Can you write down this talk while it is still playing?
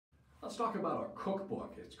Let's talk about a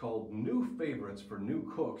cookbook. It's called New Favorites for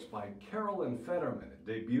New Cooks by Carolyn Fetterman. It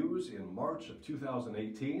debuts in March of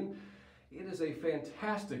 2018. It is a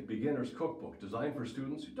fantastic beginner's cookbook designed for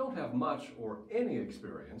students who don't have much or any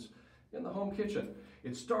experience in the home kitchen.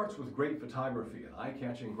 It starts with great photography and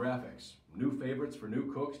eye-catching graphics. New Favorites for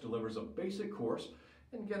New Cooks delivers a basic course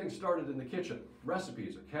in getting started in the kitchen.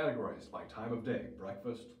 Recipes are categorized by time of day: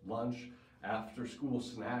 breakfast, lunch, after-school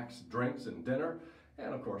snacks, drinks, and dinner,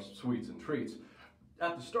 and of course, sweets and treats.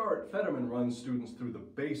 At the start, Fetterman runs students through the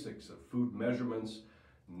basics of food measurements,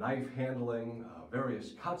 knife handling,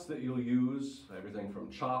 various cuts that you'll use, everything from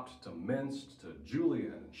chopped to minced to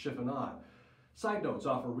julienne and chiffonade. Side notes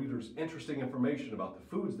offer readers interesting information about the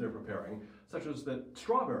foods they're preparing, such as that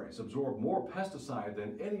strawberries absorb more pesticide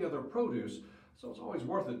than any other produce, so it's always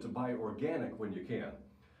worth it to buy organic when you can.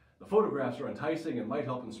 The photographs are enticing and might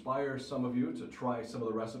help inspire some of you to try some of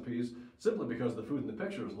the recipes simply because the food in the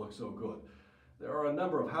pictures look so good. There are a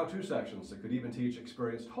number of how-to sections that could even teach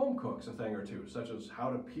experienced home cooks a thing or two, such as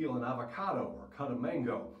how to peel an avocado or cut a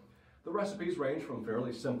mango. The recipes range from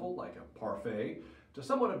fairly simple, like a parfait, to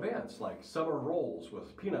somewhat advanced, like summer rolls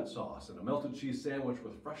with peanut sauce and a melted cheese sandwich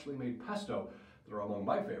with freshly made pesto that are among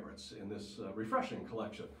my favorites in this refreshing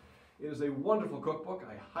collection. It is a wonderful cookbook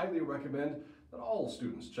I highly recommend that all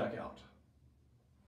students check out.